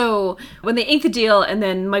 So when they inked the deal and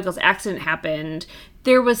then Michael's accident happened,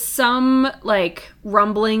 there was some like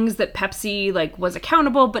rumblings that Pepsi like was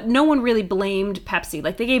accountable, but no one really blamed Pepsi.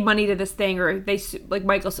 Like they gave money to this thing, or they like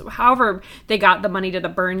Michael, however they got the money to the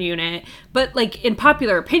burn unit. But like in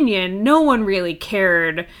popular opinion, no one really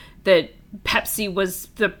cared that Pepsi was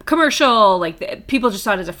the commercial. Like people just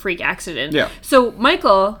saw it as a freak accident. Yeah. So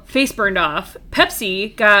Michael face burned off.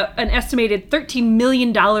 Pepsi got an estimated $13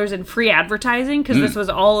 million in free advertising because this was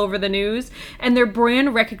all over the news, and their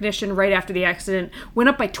brand recognition right after the accident went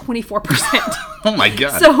up by 24%. Oh my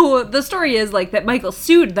God. So the story is like that Michael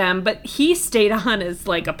sued them, but he stayed on as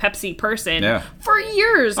like a Pepsi person for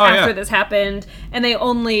years after this happened, and they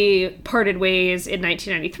only parted ways in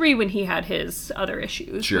 1993 when he had his other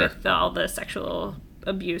issues with all the sexual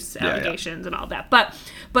abuse allegations and all that. But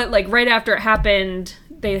like right after it happened,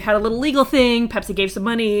 they had a little legal thing. Pepsi gave some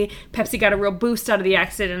money. Pepsi got a real boost out of the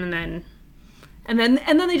accident, and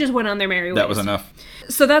then they just went on their merry ways. That was enough.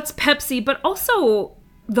 So that's Pepsi, but also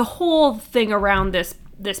the whole thing around this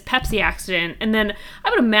Pepsi accident, and then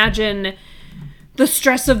I would imagine the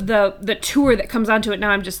stress of the tour that comes onto it.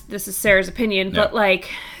 Now this is Sarah's opinion, but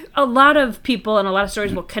like a lot of people and a lot of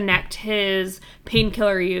stories will connect his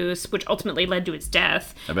painkiller use, which ultimately led to his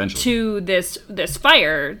death, eventually, to this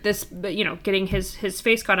fire, getting his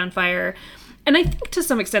face caught on fire. And I think to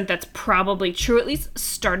some extent that's probably true, at least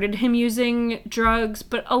started him using drugs,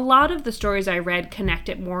 but a lot of the stories I read connect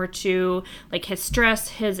it more to like his stress,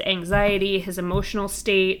 his anxiety, his emotional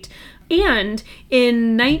state. And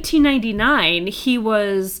in 1999, he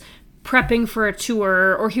was prepping for a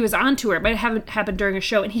tour, or he was on tour. It might have happened during a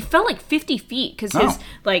show, and he fell like 50 feet because his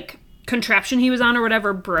like contraption he was on or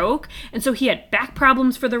whatever broke, and so he had back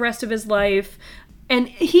problems for the rest of his life. And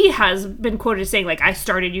he has been quoted as saying, like, I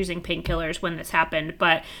started using painkillers when this happened,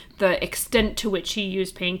 but the extent to which he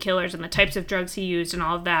used painkillers and the types of drugs he used and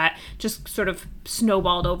all of that just sort of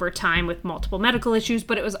snowballed over time with multiple medical issues.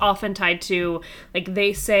 But it was often tied to, like,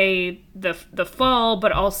 they say the fall,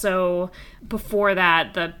 but also before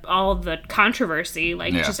that, all the controversy,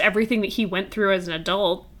 like just everything that he went through as an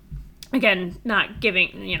adult. Again, not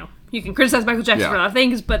giving, you can criticize Michael Jackson for a lot of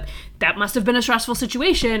things, but that must have been a stressful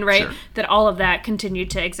situation, right? Sure. That all of that continued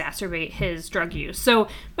to exacerbate his drug use. So it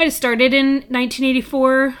might have started in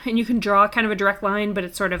 1984, and you can draw kind of a direct line, but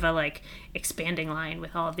it's sort of a like expanding line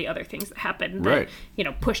with all of the other things that happened that,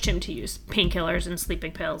 pushed him to use painkillers and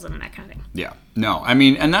sleeping pills and that kind of thing. Yeah. No, I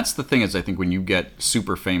mean, and that's the thing is I think when you get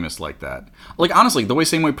super famous like that, like honestly,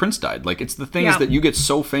 same way Prince died, like it's the thing is that you get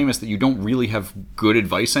so famous that you don't really have good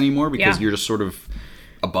advice anymore because you're just sort of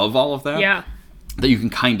above all of that, that you can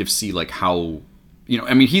kind of see like how,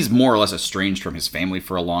 he's more or less estranged from his family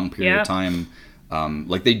for a long period of time.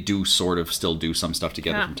 Like they do sort of still do some stuff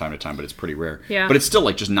together from time to time, but it's pretty rare. But it's still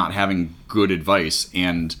like just not having good advice.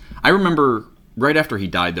 And I remember right after he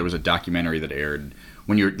died, there was a documentary that aired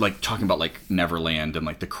when you're like talking about like Neverland and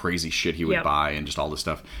like the crazy shit he would buy and just all this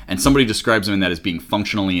stuff. And somebody describes him in that as being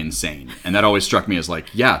functionally insane. And that always struck me as like,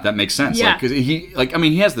 yeah, that makes sense. Yeah. Like, 'cause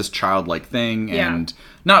he has this childlike thing, and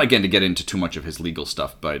not again to get into too much of his legal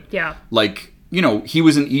stuff, but like, you know, he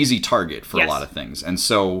was an easy target for a lot of things. And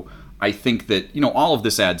so I think that, you know, all of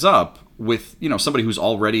this adds up with, you know, somebody who's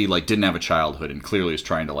already like didn't have a childhood and clearly is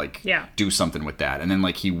trying to like do something with that, and then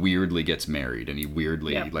like he weirdly gets married and he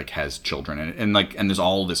weirdly like has children, and like, and there's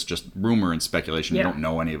all this just rumor and speculation. You don't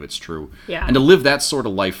know any of it's true, and to live that sort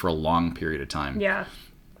of life for a long period of time,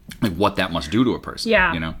 like what that must do to a person,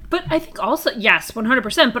 you know. But I think also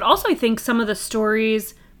 100%, but also I think some of the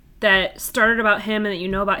stories that started about him and that you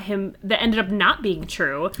know about him that ended up not being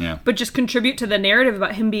true, but just contribute to the narrative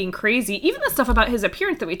about him being crazy. Even the stuff about his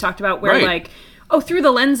appearance that we talked about, where like, through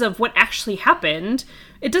the lens of what actually happened,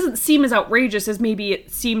 it doesn't seem as outrageous as maybe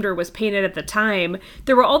it seemed or was painted at the time.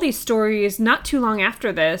 There were all these stories not too long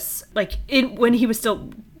after this, like when he was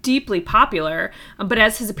still deeply popular, but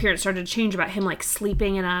as his appearance started to change, about him like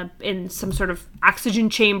sleeping in some sort of oxygen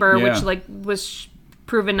chamber, which like was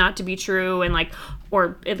proven not to be true, and like,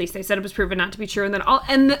 or at least they said it was proven not to be true, and then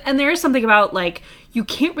and there is something about like, you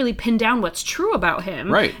can't really pin down what's true about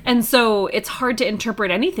him, right? And so it's hard to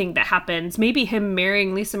interpret anything that happens. Maybe him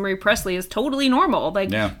marrying Lisa Marie Presley is totally normal, like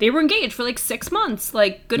they were engaged for like 6 months,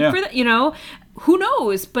 like good for that, you know, who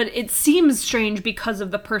knows? But it seems strange because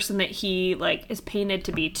of the person that he like is painted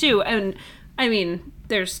to be too. And I mean,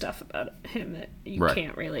 there's stuff about him that you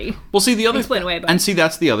can't really see the other explain away. But. And see,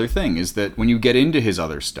 that's the other thing, is that when you get into his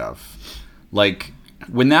other stuff, like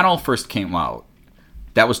when that all first came out,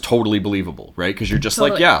 that was totally believable, right? Because you're just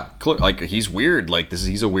like, like he's weird, like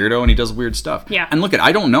he's a weirdo and he does weird stuff. Yeah. And look,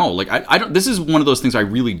 I don't know, like I don't. This is one of those things I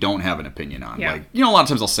really don't have an opinion on. Like, you know, a lot of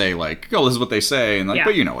times I'll say like, oh, this is what they say, and like,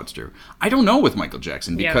 but you know what's true. I don't know with Michael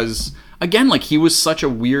Jackson because again, like he was such a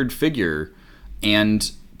weird figure,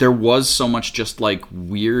 and there was so much just like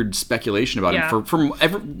weird speculation about him for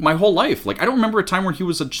my whole life. Like I don't remember a time where he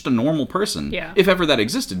was just a normal person, if ever that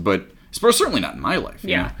existed. But certainly not in my life.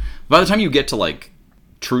 You know? By the time you get to like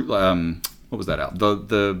True, what was that album?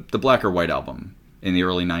 The Black or White album in the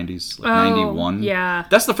early 90s, like 91. Yeah.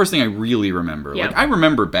 That's the first thing I really remember. Like I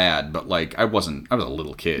remember Bad, but like I was a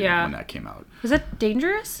little kid when that came out. Was that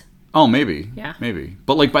Dangerous? Oh, maybe. Yeah. Maybe.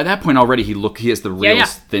 But like by that point already he has the real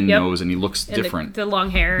thin nose and he looks different. The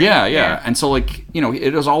long hair. Yeah. And so like, you know,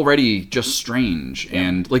 it was already just strange.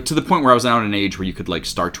 And like to the point where I was now at an age where you could like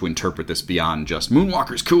start to interpret this beyond just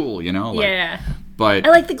Moonwalker's cool, you know? Like, but I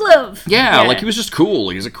like the glove. Yeah, like he was just cool.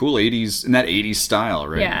 He was a cool 80s, in that 80s style,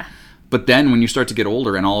 right? Yeah. But then when you start to get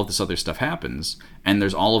older and all of this other stuff happens, and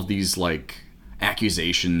there's all of these like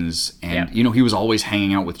accusations, and you know, he was always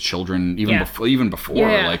hanging out with children even before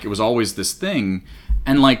like it was always this thing,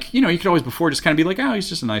 and like, you know, you could always before just kind of be like, oh, he's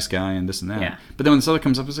just a nice guy and this and that, but then when this other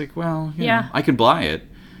comes up, it's like, well, you know, I could buy it,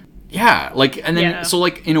 like, and then so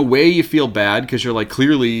like in a way you feel bad because you're like,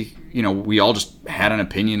 clearly, you know, we all just had an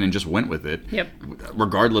opinion and just went with it,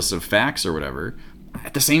 regardless of facts or whatever.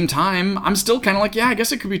 At the same time, I'm still kind of like, I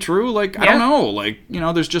guess it could be true, like I don't know, like, you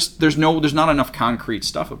know, there's not enough concrete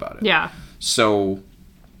stuff about it. So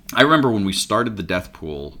I remember when we started the Death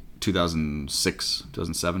Pool 2006,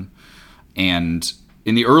 2007, and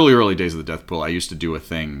in the early days of the Death Pool, I used to do a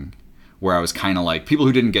thing where I was kind of like, people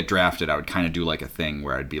who didn't get drafted, I would kind of do like a thing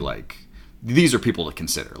where I'd be like, these are people to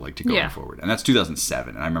consider, like, to go forward. And that's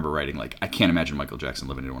 2007, and I remember writing like, I can't imagine Michael Jackson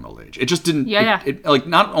living to an old age. It just didn't, it, like,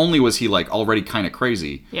 not only was he like already kind of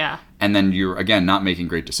crazy, and then you're again not making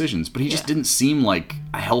great decisions, but he just didn't seem like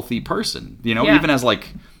a healthy person, you know, even as like,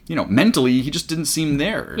 you know, mentally, he just didn't seem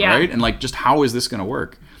there, right? And like, just how is this going to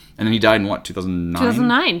work? And then he died in what, 2009?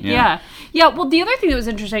 2009, yeah. Well, the other thing that was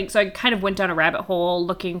interesting, so I kind of went down a rabbit hole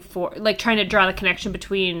looking for, like, trying to draw the connection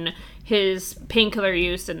between his painkiller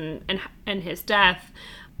use and his death.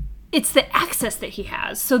 It's the access that he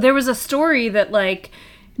has. So there was a story that, like,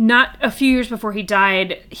 not a few years before he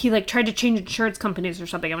died, he, like, tried to change insurance companies or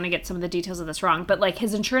something. I'm going to get some of the details of this wrong. But, like,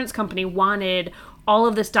 his insurance company wanted all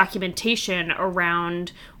of this documentation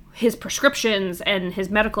around his prescriptions and his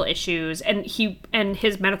medical issues and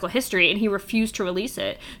his medical history, and he refused to release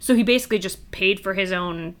it. So he basically just paid for his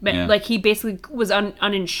own, like, he basically was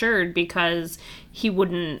uninsured because he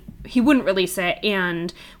wouldn't release it.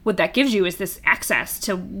 And what that gives you is this access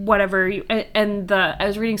to whatever I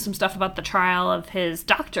was reading some stuff about the trial of his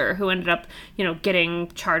doctor who ended up, you know,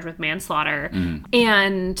 getting charged with manslaughter.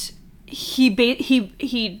 And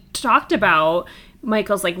he talked about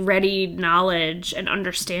Michael's like ready knowledge and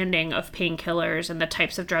understanding of painkillers and the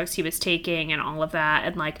types of drugs he was taking and all of that,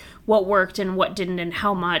 and like what worked and what didn't and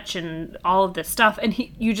how much and all of this stuff. And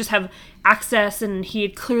you just have access, and he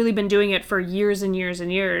had clearly been doing it for years and years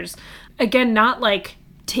and years. Again, not like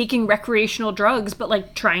taking recreational drugs, but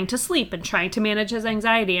like trying to sleep and trying to manage his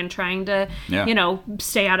anxiety and trying to,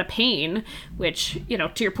 stay out of pain, which,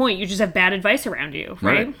 to your point, you just have bad advice around you,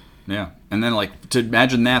 right? Yeah. And then, like, to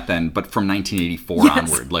imagine that then, but from 1984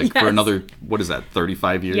 onward, like, for another, what is that,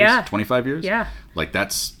 35 years? Yeah. 25 years? Yeah. Like,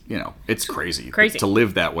 that's, it's crazy. Crazy. To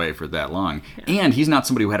live that way for that long. Yeah. And he's not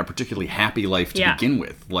somebody who had a particularly happy life to begin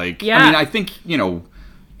with. Like, I mean, I think,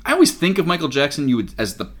 I always think of Michael Jackson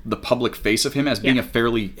as the public face of him as being a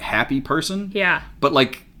fairly happy person. Yeah. But,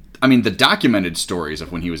 like, I mean, the documented stories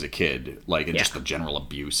of when he was a kid, like, and just the general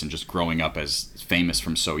abuse and just growing up as famous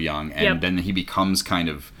from so young. And then he becomes kind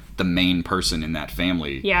of the main person in that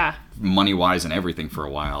family, money-wise and everything for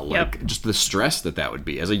a while. Like, just the stress that would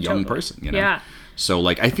be as a young person, Yeah. So,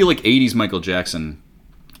 like, I feel like 80s Michael Jackson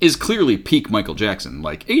is clearly peak Michael Jackson.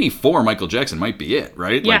 Like, 84 Michael Jackson might be it,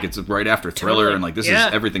 right? Yeah. Like, it's right after Thriller, and, like, this is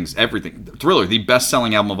everything. Thriller, the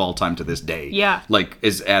best-selling album of all time to this day. Yeah. Like,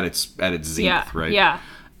 is at its zenith, right? Yeah.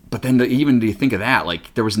 But then even to think of that,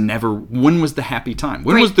 like, there was never, when was the happy time?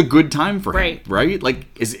 When was the good time for him, right? Like,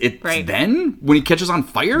 is it then when he catches on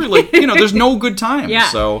fire? Like, there's no good time.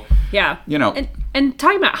 So, And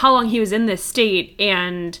talking about how long he was in this state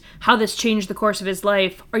and how this changed the course of his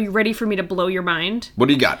life, are you ready for me to blow your mind? What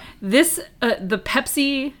do you got? This, the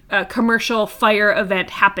Pepsi commercial fire event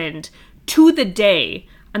happened to the day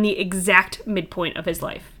on the exact midpoint of his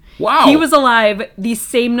life. Wow. He was alive the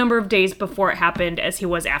same number of days before it happened as he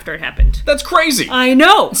was after it happened. That's crazy. I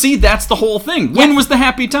know. See, that's the whole thing. When was the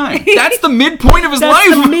happy time? That's the midpoint of his life.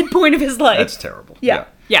 That's the midpoint of his life. That's terrible. Yeah.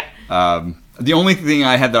 The only thing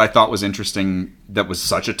I had that I thought was interesting that was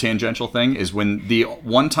such a tangential thing is when the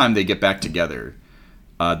one time they get back together,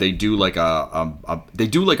 they do like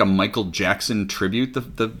a Michael Jackson tribute,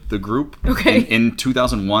 the group. Okay. In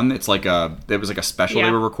 2001, it was like a special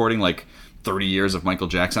they were recording, like 30 years of Michael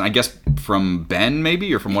Jackson, I guess from Ben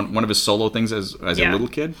maybe, or from one of his solo things as a little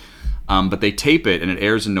kid. But they tape it, and it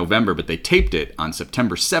airs in November, but they taped it on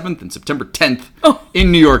September 7th and September 10th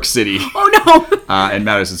in New York City. Oh, no! In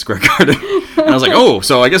Madison Square Garden. And I was like,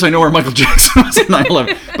 so I guess I know where Michael Jackson was at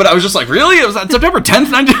 9/11. But I was just like, really? It was on September 10th,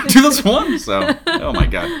 2001? So, oh my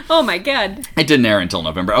God. Oh my God. It didn't air until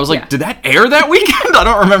November. I was like, did that air that weekend? I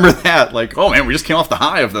don't remember that. Like, oh man, we just came off the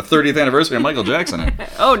high of the 30th anniversary of Michael Jackson.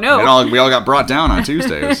 Oh no. We all got brought down on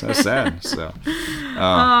Tuesday. That's sad. So,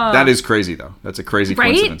 that is crazy though. That's a crazy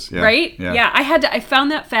coincidence. Yeah. Right? Yeah. I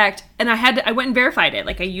found that fact, and I went and verified it.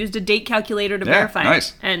 Like, I used a date calculator to verify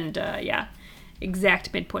it. And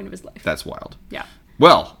exact midpoint of his life. That's wild. Yeah.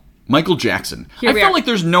 Well, Michael Jackson. I felt like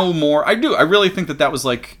there's no more. I do. I really think that was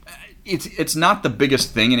like, it's not the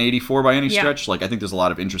biggest thing in '84 by any stretch. Like, I think there's a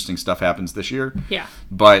lot of interesting stuff happens this year. Yeah.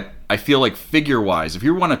 But I feel like figure-wise, if we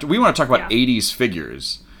want to talk about '80s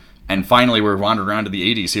figures. And finally, we're wandering around to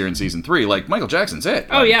the 80s here in season 3. Like, Michael Jackson's it.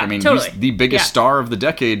 Oh, yeah, I mean, totally. He's the biggest star of the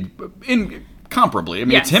decade, incomparably. I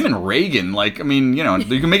mean, it's him and Reagan. Like, I mean, you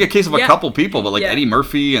can make a case of a couple people, but like Eddie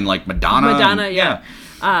Murphy and like Madonna.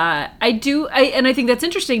 I think that's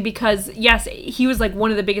interesting because, yes, he was like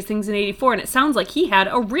one of the biggest things in '84, and it sounds like he had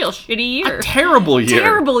a real shitty year. A terrible year.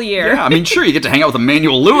 Terrible year. Yeah, I mean, sure, you get to hang out with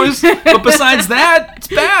Emmanuel Lewis, but besides that, it's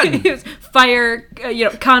bad. It was fire,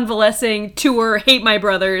 convalescing, tour, Hate My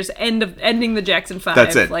Brothers, ending the Jackson 5.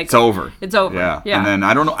 That's it. Like, it's over. It's over. Yeah. And then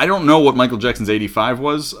I don't know what Michael Jackson's '85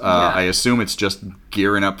 was. I assume it's just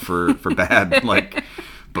gearing up for bad. Like,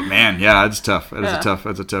 but man, it's tough. That's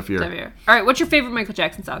a tough year. All right, what's your favorite Michael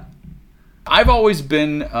Jackson song? I've always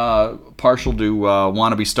been partial to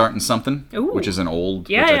 "Wanna Be Starting Something," which is an old,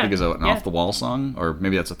 which I think is an off-the-wall song, or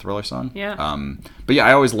maybe that's a Thriller song. Yeah. But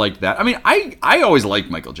I always liked that. I mean, I always liked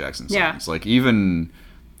Michael Jackson songs. Yeah. Like, even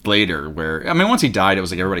later, where, I mean, once he died, it was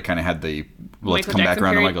like everybody kind of had the let's come back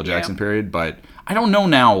around the Michael Jackson period. But I don't know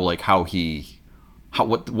now, like, what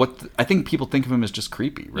I think people think of him as just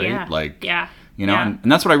creepy, right? Yeah. Like, and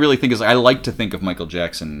that's what I really think is, I like to think of Michael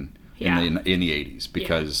Jackson in the 80s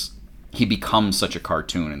because he becomes such a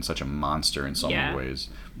cartoon and such a monster in so many ways.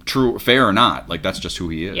 True, fair or not, like, that's just who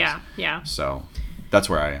he is. Yeah. So that's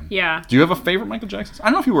where I am. Yeah. Do you have a favorite Michael Jackson? I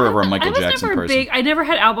don't know if you were ever a Michael Jackson person. I never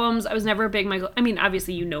had albums. I was never a big Michael. I mean,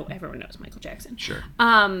 obviously, everyone knows Michael Jackson. Sure.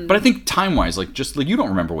 But I think time-wise, like, just like, you don't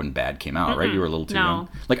remember when Bad came out, right? You were a little too young.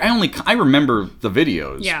 Like, I remember the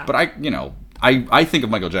videos. Yeah. But I think of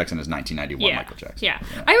Michael Jackson as 1991 Michael Jackson. Yeah.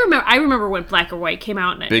 I remember when Black or White came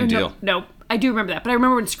out. Big deal. No. I do remember that, but I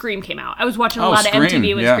remember when Scream came out. I was watching a lot Scream, of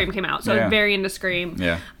MTV when yeah. Scream came out, so I Yeah. was very into Scream.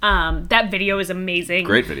 Yeah. That video is amazing.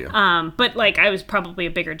 Great video. But like, I was probably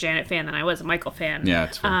a bigger Janet fan than I was a Michael fan. Yeah,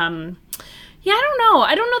 it's fair. Yeah, I don't know.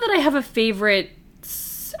 I don't know that I have a favorite.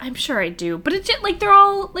 I'm sure I do, but it's just, like they're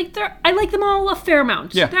all like I like them all a fair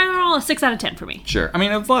amount. Yeah. They're all a 6 out of 10 for me. Sure. I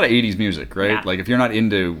mean, it's a lot of 80s music, right? Yeah. Like, if you're not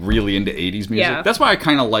really into 80s music, Yeah. that's why I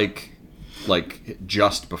kind of like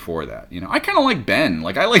just before that, I kind of like Ben.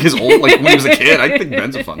 Like, I like his old, like, when he was a kid. I think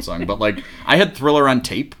Ben's a fun song. But, like, I had Thriller on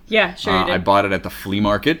tape. Yeah, sure you did. I bought it at the flea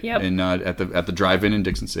market Yep. at the drive-in in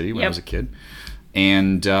Dixon City when I Yep. was a kid.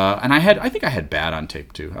 And I think I had Bad on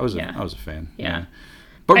tape, too. I was a fan. Yeah.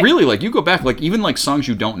 But really, like, you go back, like, even, like, songs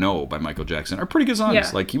you don't know by Michael Jackson are pretty good songs. Yeah.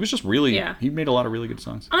 Like, he was just really, Yeah. he made a lot of really good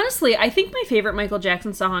songs. Honestly, I think my favorite Michael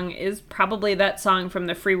Jackson song is probably that song from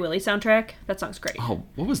the Free Willy soundtrack. That song's great. Oh,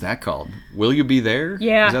 what was that called? Will You Be There?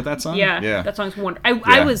 Yeah. Is that song? Yeah. Yeah. That song's wonderful.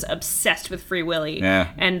 I was obsessed with Free Willy. Yeah.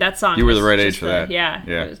 And that song You were the was right just age for that. Yeah.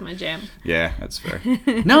 Yeah. It was my jam. Yeah, that's fair.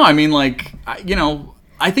 No, I mean, like,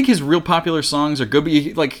 I think his real popular songs are good, but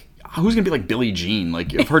like, who's gonna be like Billie Jean?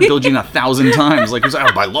 Like, I've heard Billie Jean 1,000 times. Like,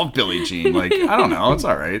 I love Billie Jean. Like, I don't know, it's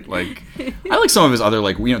all right. Like, I like some of his other,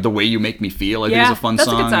 like, The Way You Make Me Feel. I think is a fun that's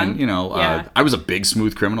a song. good song. And Yeah. I was a big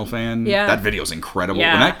Smooth Criminal fan. Yeah. That video's incredible.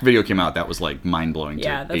 Yeah. When that video came out, that was like mind blowing to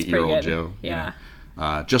Yeah, that's pretty 8-year-old good. Joe.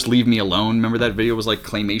 Yeah. Just Leave Me Alone. Remember that video was like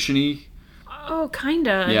claymation-y? Oh,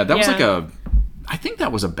 kinda. Yeah, that was like I think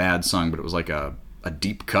that was a bad song, but it was like a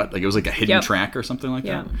deep cut. Like, it was like a hidden Yep. track or something like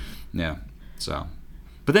Yeah. that. Yeah. So,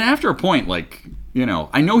 but then after a point, like,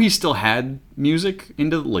 I know he still had music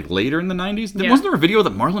into, like, later in the 90s. Yeah. Wasn't there a video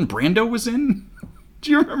that Marlon Brando was in?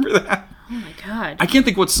 Do you remember that? Oh my god. I can't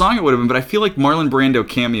think what song it would have been, but I feel like Marlon Brando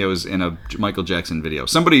cameos in a Michael Jackson video.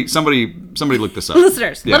 Somebody look this up.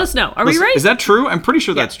 Listeners, Yeah. let us know. Are we right? Is that true? I'm pretty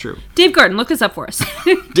sure that's true. Dave Garden, look this up for us.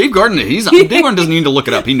 Dave Garden, Dave Garden doesn't need to look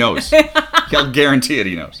it up. He knows. I'll guarantee it.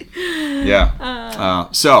 He knows. Yeah.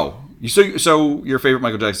 So your favorite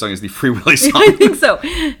Michael Jackson song is the Free Willy song? I think so.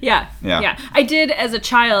 Yeah. Yeah. I did as a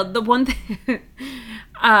child. The one thing,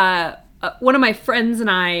 one of my friends and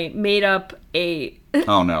I made up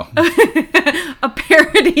Oh no. a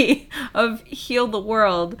parody of "Heal the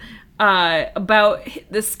World" about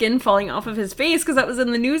the skin falling off of his face because that was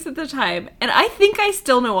in the news at the time. And I think I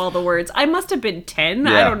still know all the words. I must have been 10.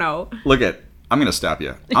 I don't know. I'm going to stop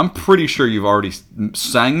you. I'm pretty sure you've already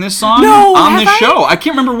sang this song No, on have this I? show. I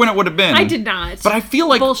can't remember when it would have been. I did not. But I feel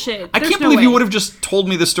like Bullshit. I There's can't no believe you way. would have just told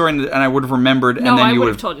me the story and I would have remembered No, and then I you would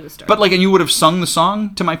would have told you the story. But like, and you would have sung the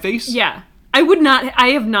song to my face? Yeah. I would not. I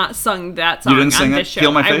have not sung that song You didn't sing on it? this show.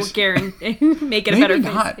 Feel My I Face? will guarantee make it a Maybe better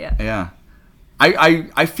not. face. Yeah.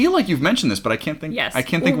 I feel like you've mentioned this, but I can't think. Yes. I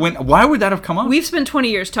can't think when. Why would that have come up? We've spent 20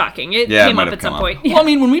 years talking. It Yeah, it came might up have at some come point. up. Well, I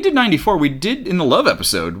mean, when we did 94, we did in the Love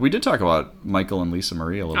episode. We did talk about Michael and Lisa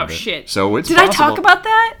Marie a little Oh bit. shit! So it's did possible. I talk about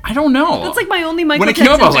that? I don't know. That's like my only Michael When it came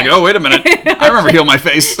up, I was like, Jackson oh, wait a minute. I remember Heal My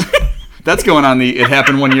Face. That's going on the It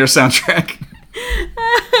Happened One Year soundtrack.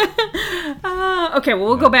 Okay, well,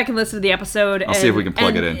 we'll go back and listen to the episode. I'll see if we can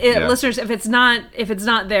plug it in. Yeah. Listeners, if it's not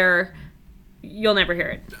there, you'll never hear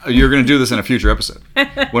it. You're going to do this in a future episode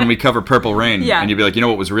when we cover Purple Rain. Yeah. And you'll be like, you know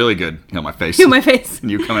what was really good? Heal My Face. Heal My Face.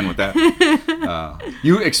 And you come in with that.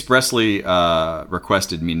 You expressly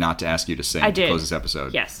requested me not to ask you to sing I to did. close this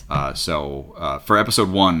episode. Yes. So for episode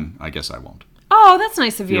 1, I guess I won't. Oh, that's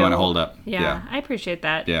nice of you. You want to hold up? Yeah, I appreciate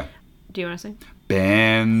that. Yeah. Do you want to sing?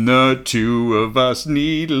 Ben, the two of us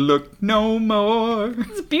need look no more.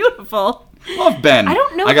 It's beautiful. Love Ben. I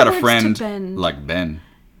don't know I got the a words friend to Ben. like Ben.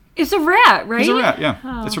 It's a rat, right? He's a rat, yeah.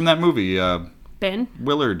 Oh. It's from that movie, Ben?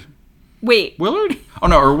 Willard. Wait, Willard? Oh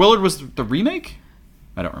no, or Willard was the remake?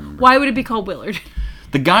 I don't remember. why would it be called Willard?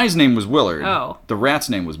 The guy's name was Willard. Oh. The rat's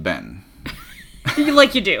name was Ben.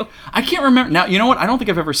 Like you do. I can't remember. Now, you know what? I don't think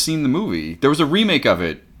I've ever seen the movie. There was a remake of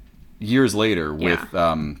it years later with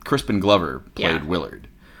Crispin Glover played Yeah. Willard.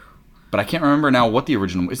 But I can't remember now what the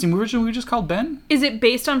original... Is the original movie just called Ben? Is it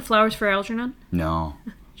based on Flowers for Algernon? No.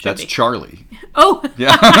 That's be. Charlie. Oh,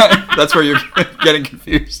 Yeah, that's where you're getting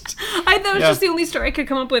confused. I thought it was Yeah. just the only story I could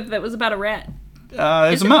come up with that was about a rat.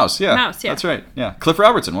 It's Is a it? mouse, yeah. Mouse, yeah. That's right, yeah. Cliff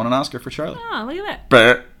Robertson won an Oscar for Charlie. Oh, look at that.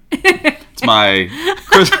 Brr. It's my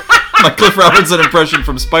Cliff Robertson impression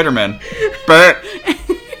from Spider-Man. Brr.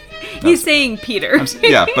 He's saying Peter.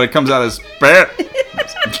 Yeah, but it comes out as Brr.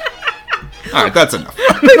 All right, that's enough.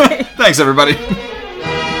 Thanks, everybody.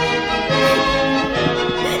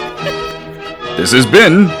 This has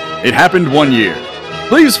been It Happened One Year.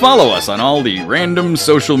 Please follow us on all the random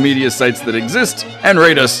social media sites that exist and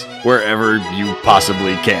rate us wherever you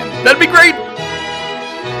possibly can. That'd be great.